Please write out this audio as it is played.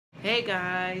Hey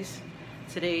guys,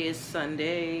 today is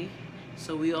Sunday,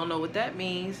 so we all know what that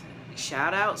means.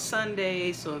 Shout out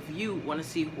Sunday. So if you want to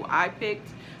see who I picked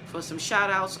for some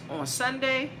shout outs on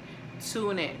Sunday,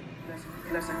 tune in.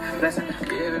 Blessing, blessing,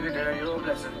 yeah, baby girl, you're a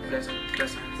blessing, blessing,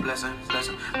 blessing, blessing,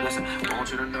 blessing, blessing. I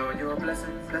want you to know you're a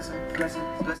blessing, blessing, blessing,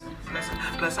 blessing, blessing,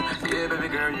 blessing. Yeah, baby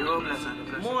girl, you're a blessing.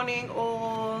 Good morning,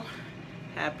 all.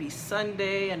 Happy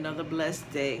Sunday, another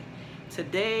blessed day.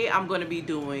 Today I'm going to be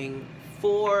doing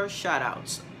 4 shout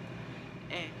outs.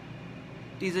 And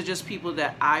these are just people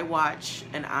that I watch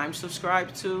and I'm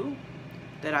subscribed to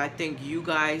that I think you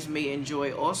guys may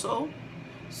enjoy also.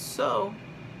 So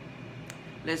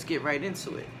let's get right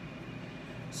into it.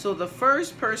 So the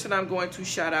first person I'm going to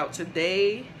shout out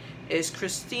today is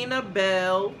Christina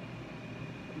Bella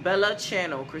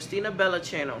channel. Christina Bella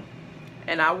channel.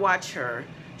 And I watch her.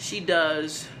 She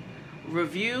does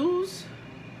reviews,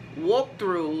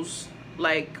 walkthroughs,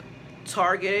 like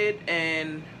Target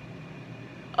and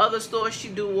other stores. She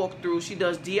do walkthroughs. She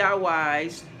does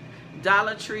DIYs,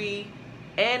 Dollar Tree,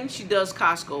 and she does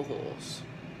Costco hauls.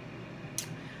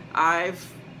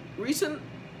 I've recently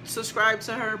subscribed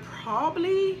to her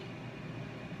probably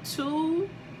 2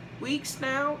 weeks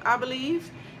now, I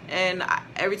believe, and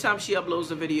every time she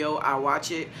uploads a video I watch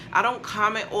it. I don't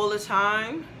comment all the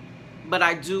time, but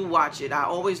I do watch it. I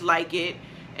always like it,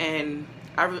 and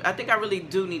I think I really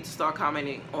do need to start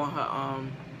commenting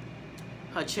on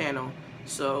her channel.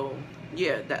 So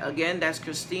yeah, that's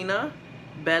Christina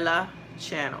Bella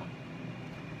channel.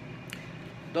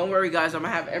 Don't worry guys, I'm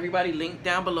gonna have everybody linked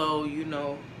down below. You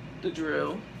know the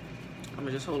drill. I'm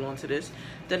gonna just hold on to this.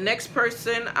 The next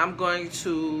person I'm going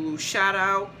to shout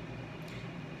out,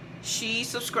 she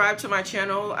subscribed to my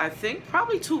channel I think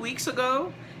probably 2 weeks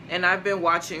ago, and I've been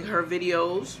watching her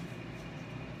videos,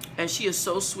 and she is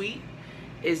so sweet.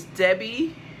 Is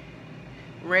Debbie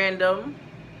Random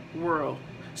World.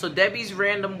 So Debbie's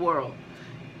Random World,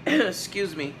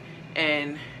 excuse me,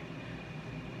 and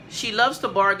she loves to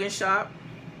bargain shop.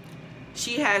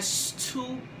 She has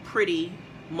 2 pretty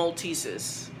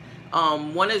Malteses.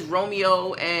 One is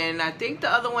Romeo, and I think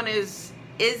the other one is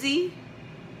Izzy.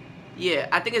 Yeah,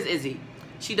 I think it's Izzy.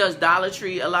 She does Dollar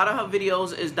Tree. A lot of her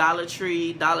videos is Dollar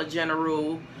Tree, Dollar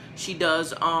General. She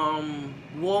does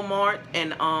Walmart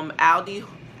and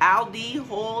Aldi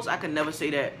hauls. I can never say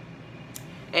that.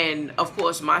 And of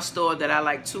course my store that I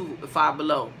like too, Five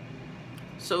Below.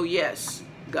 So yes,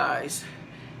 guys,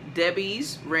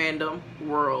 Debbie's Random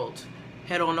World.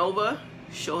 Head on over,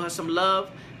 show her some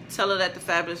love, tell her that the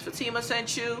fabulous Fatima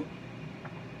sent you.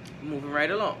 Moving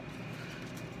right along.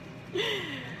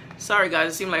 Sorry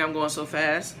guys, it seems like I'm going so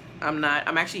fast. I'm not.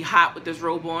 I'm actually hot with this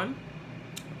robe on,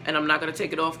 and I'm not gonna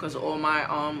take it off because all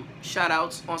my shout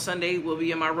outs on Sunday will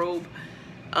be in my robe.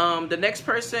 The next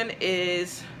person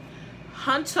is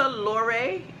Hunter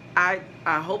Lore. I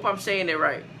hope I'm saying it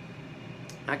right.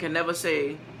 I can never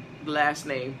say the last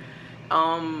name.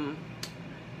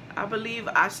 I believe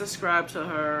I subscribed to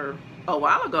her a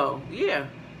while ago. Yeah.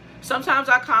 Sometimes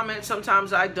I comment,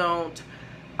 sometimes I don't.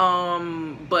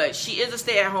 But she is a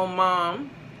stay-at-home mom.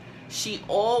 She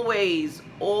always,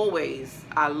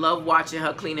 I love watching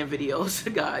her cleaning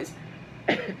videos, guys.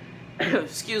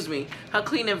 Excuse me. Her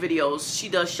cleaning videos. She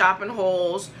does shopping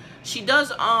hauls. She does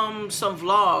some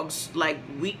vlogs, like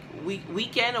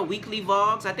weekend or weekly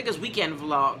vlogs. I think it's weekend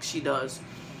vlogs she does.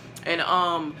 And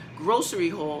grocery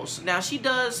hauls. Now she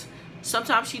does,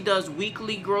 sometimes she does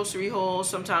weekly grocery hauls,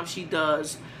 sometimes she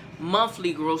does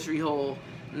monthly grocery haul.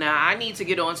 Now I need to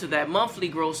get onto that monthly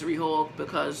grocery haul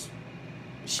because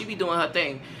she be doing her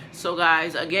thing. So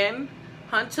guys, again,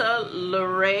 Hunter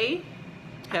Lorray,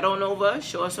 head on over,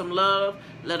 show her some love,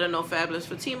 let her know fabulous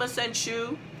Fatima sent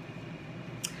you.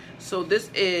 So this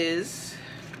is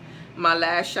my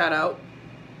last shout out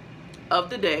of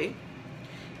the day,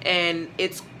 and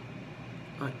it's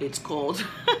called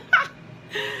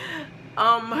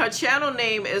her channel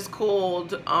name is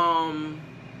called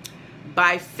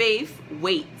By Faith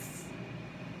Waits.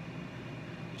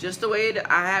 Just the way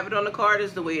that I have it on the card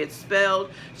is the way it's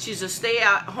spelled. She's a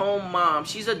stay-at-home mom.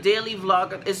 She's a daily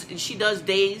vlogger. She does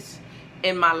days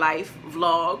in my life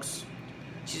vlogs.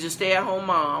 She's a stay-at-home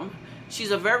mom. She's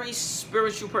a very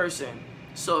spiritual person.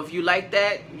 So if you like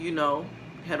that, you know,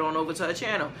 head on over to her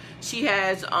channel. She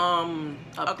has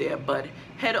up there, but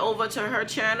head over to her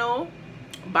channel,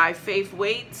 By Faith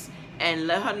Waits, and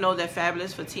let her know that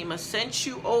fabulous Fatima sent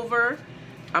you over.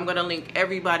 I'm gonna link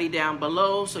everybody down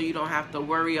below so you don't have to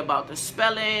worry about the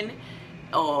spelling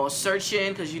or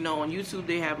searching, because you know on YouTube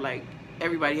they have like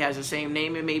everybody has the same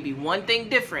name. It may be one thing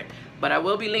different, but I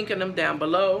will be linking them down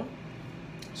below.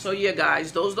 So yeah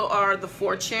guys, those are the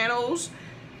 4 channels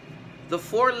the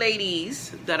 4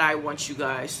 ladies that I want you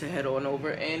guys to head on over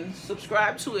and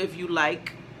subscribe to. If you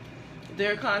like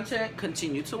their content,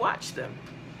 continue to watch them.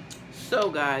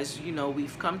 So guys, you know,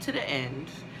 we've come to the end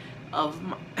of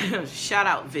my shout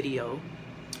out video.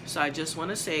 So I just want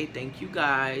to say thank you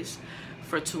guys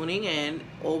for tuning in,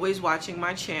 always watching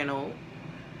my channel,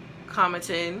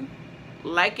 commenting,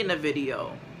 liking the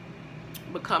video,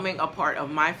 becoming a part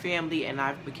of my family, and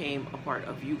I've became a part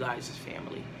of you guys'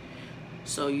 family.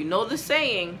 So you know the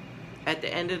saying at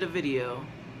the end of the video.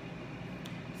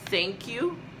 Thank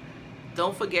you.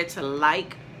 Don't forget to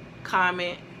like,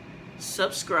 comment,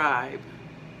 subscribe,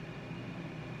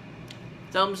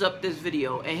 thumbs up this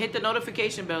video, and hit the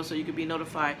notification bell so you can be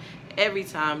notified every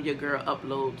time your girl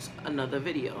uploads another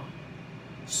video.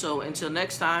 So until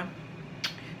next time,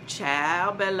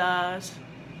 ciao bellas.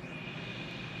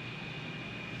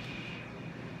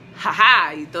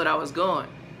 Haha, you thought I was gone.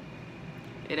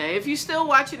 And if you're still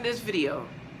watching this video,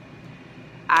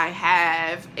 I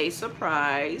have a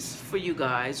surprise for you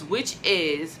guys, which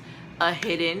is a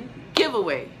hidden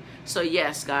giveaway. So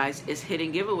yes, guys, it's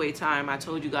hidden giveaway time. I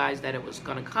told you guys that it was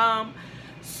gonna come.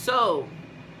 So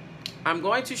I'm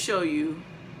going to show you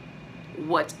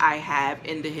what I have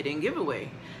in the hidden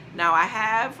giveaway. Now I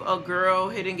have a girl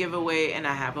hidden giveaway and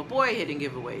I have a boy hidden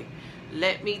giveaway.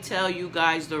 Let me tell you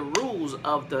guys the rules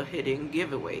of the hidden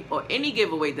giveaway, or any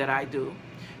giveaway that I do.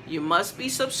 You must be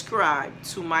subscribed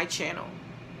to my channel.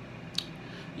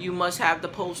 You must have the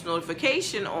post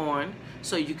notification on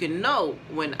so you can know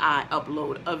when I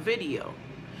upload a video.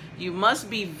 You must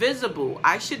be visible.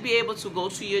 I should be able to go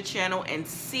to your channel and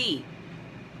see,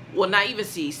 well, not even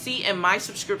see in my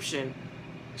subscription,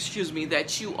 excuse me,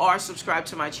 that you are subscribed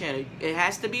to my channel. It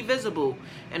has to be visible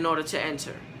in order to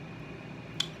enter.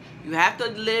 You have to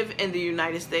live in the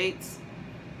United States.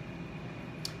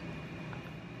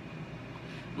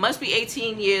 Must be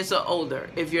 18 years or older.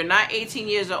 If you're not 18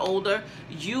 years or older,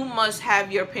 you must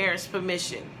have your parents'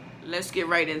 permission. Let's get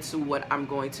right into what I'm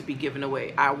going to be giving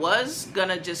away. I was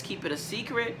gonna just keep it a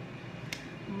secret,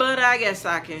 but I guess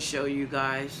I can show you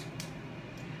guys.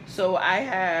 So I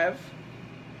have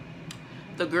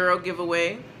the girl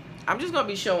giveaway. I'm just gonna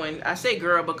be showing, I say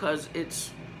girl because it's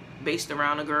based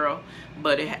around a girl,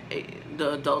 but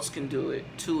the adults can do it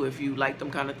too if you like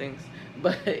them kind of things.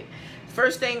 But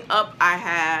first thing up, I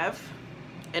have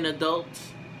an adult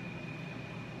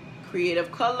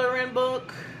creative coloring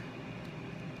book,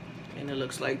 and it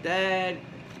looks like that.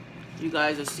 You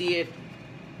guys will see it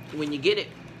when you get it.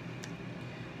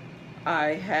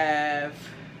 I have,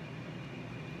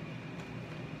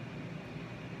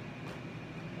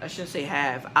 I shouldn't say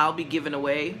have, I'll be giving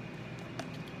away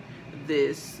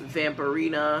this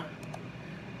Vampirina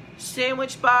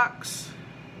sandwich box.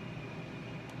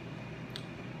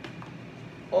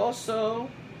 Also,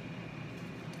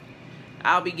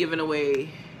 I'll be giving away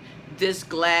this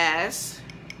glass.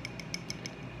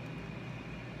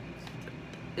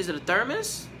 Is it a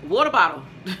thermos? Water bottle.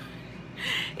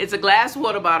 It's a glass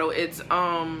water bottle. It's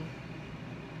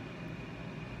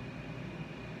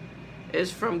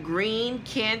from Green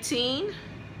Canteen.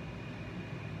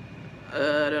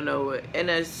 I don't know, and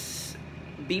it's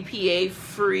BPA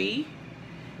free.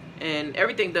 And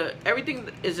everything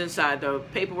is inside. The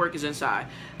paperwork is inside.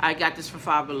 I got this for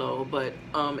 $5 Below, but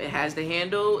it has the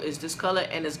handle, it's this color,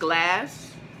 and it's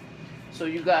glass. So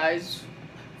you guys,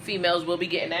 females, will be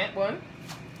getting that one.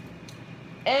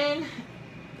 And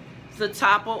the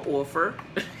top of offer,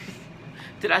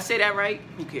 did I say that right?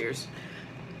 Who cares?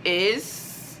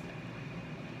 Is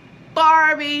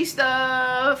Barbie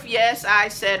stuff. Yes, I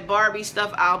said Barbie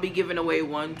stuff. I'll be giving away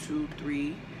 1, 2,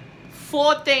 3,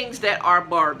 4 things that are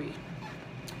Barbie.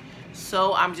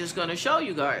 So I'm just going to show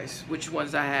you guys which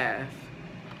ones I have.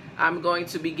 I'm going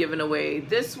to be giving away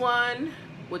this one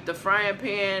with the frying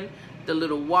pan, the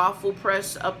little waffle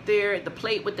press up there, the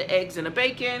plate with the eggs and the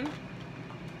bacon.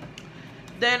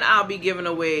 Then I'll be giving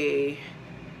away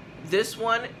this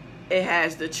one. It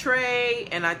has the tray,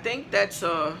 and I think that's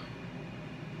a,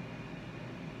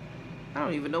 I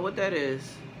don't even know what that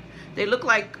is. They look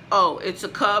like, oh, it's a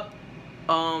cup,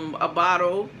 a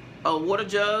bottle, a water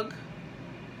jug,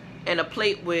 and a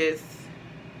plate with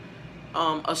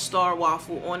a star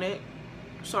waffle on it.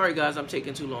 Sorry guys, I'm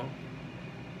taking too long.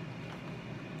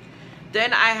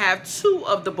 Then I have 2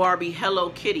 of the Barbie Hello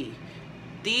Kitty.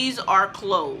 These are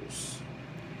clothes.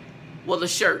 Well, the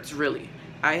shirts, really.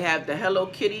 I have the Hello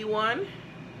Kitty one,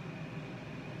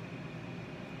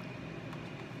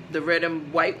 the red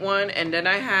and white one, and then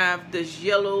I have this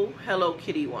yellow Hello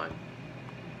Kitty one.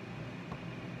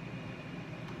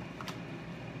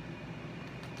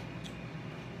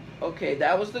 Okay,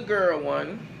 that was the girl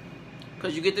one.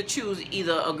 because you get to choose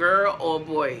either a girl or a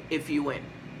boy if you win.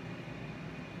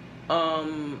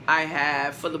 I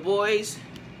have, for the boys,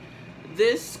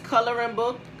 this coloring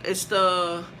book. It's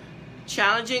the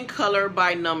Challenging Color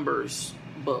by Numbers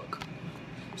book.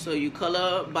 So you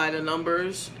color by the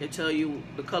numbers. It tell you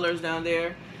the colors down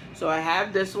there. So I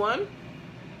have this one.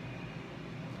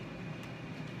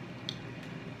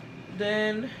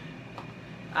 Then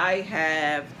I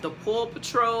have the Paw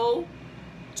Patrol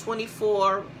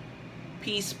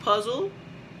 24-piece puzzle.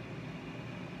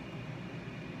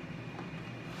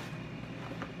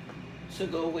 To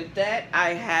go with that, I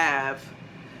have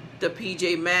the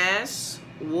PJ Masks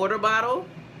water bottle.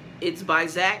 It's by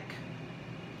Zach.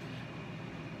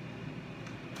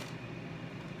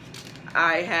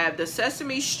 I have the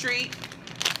Sesame Street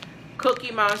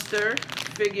Cookie Monster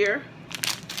figure.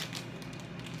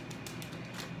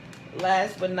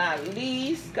 Last but not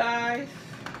least, guys,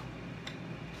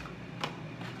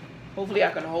 hopefully I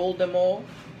can hold them all.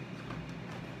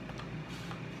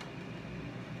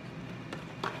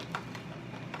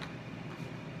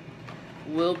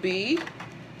 Will be,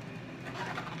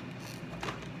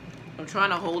 I'm trying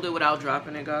to hold it without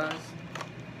dropping it, guys.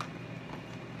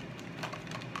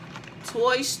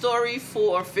 Toy Story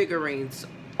 4 figurines,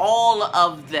 all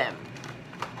of them.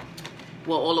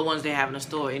 Well, all the ones they have in the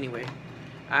store anyway.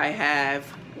 I have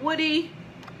Woody.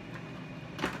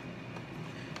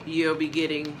 You'll be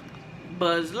getting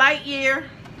Buzz Lightyear.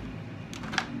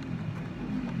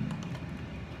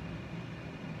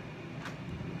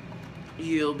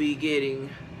 You'll be getting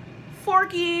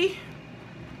Forky.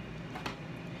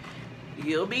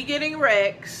 You'll be getting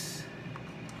Rex.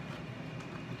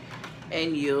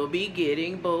 And you'll be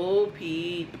getting Bo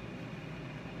Peep.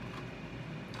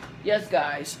 Yes,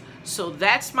 guys. So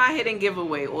that's my hidden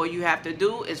giveaway. All you have to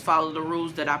do is follow the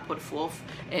rules that I put forth.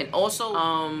 And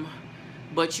also,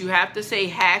 but you have to say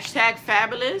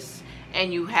 #fabulous.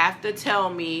 And you have to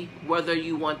tell me whether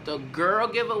you want the girl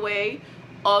giveaway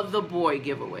or the boy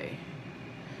giveaway.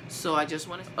 So I just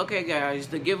want to, okay guys,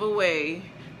 the giveaway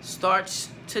starts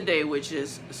today, which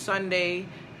is Sunday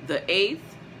the 8th,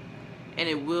 and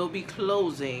it will be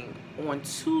closing on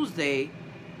Tuesday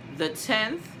the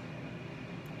 10th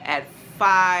at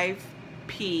 5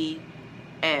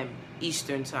 p.m.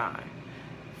 Eastern Time.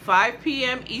 5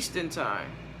 p.m. Eastern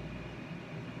Time.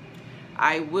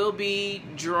 I will be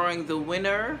drawing the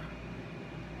winner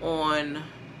on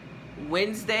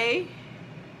Wednesday.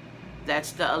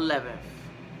 That's the 11th.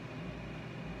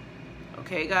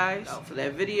 Okay, guys, for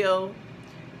that video,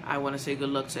 I want to say good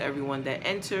luck to everyone that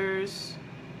enters.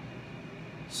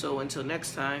 So until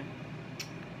next time,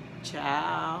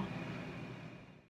 ciao.